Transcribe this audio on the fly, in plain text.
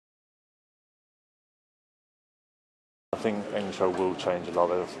think English rugby will change a lot.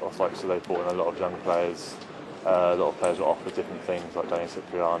 So they've brought in a lot of young players. A lot of players will offer different things, like Danny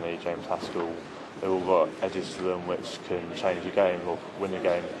Cipriani, James Haskell. They've all got edges to them which can change a game or win a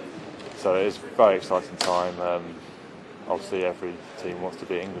game. So it's a very exciting time. Obviously every team wants to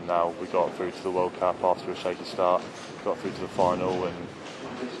beat England now. We got through to the World Cup after a shaky start, got through to the final, and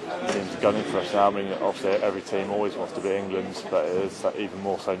teams are gunning for us now. I mean, obviously every team always wants to beat England, but it is even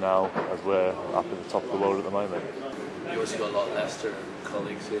more so now as we're up at the top of the world at the moment. You also got a lot of Leicester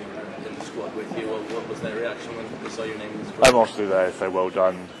colleagues who were in the squad with you. What was their reaction when they saw your name in the squad? Obviously they say well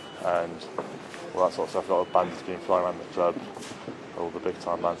done and all that sort of stuff. A lot of bands being flying around the club, all the big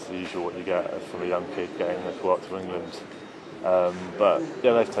time bands, the usual what you get from a young kid getting a call up to England. But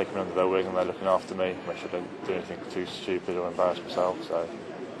yeah, they've taken me under their wing and they're looking after me, make sure I don't do anything too stupid or embarrass myself. So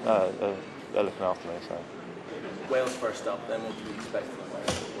they're looking after me. So Wales first up, then what do you expect from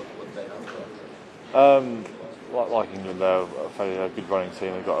Wales? What they have got? Like England, they're a good running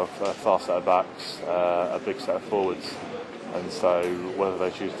team. They've got a fast set of backs, a big set of forwards, and so whether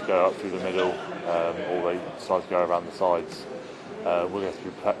they choose to go up through the middle or they decide to go around the sides, we'll have to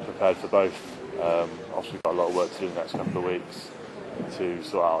be prepared for both. Obviously we've got a lot of work to do in the next couple of weeks to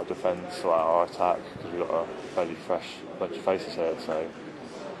sort out our defence, sort out our attack, because we've got a fairly fresh bunch of faces here, so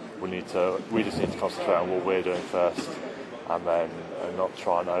we just need to concentrate on what we're doing first and then not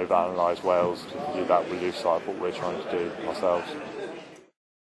try and overanalyse Wales, because if we do that we lose sight of what we're trying to do ourselves.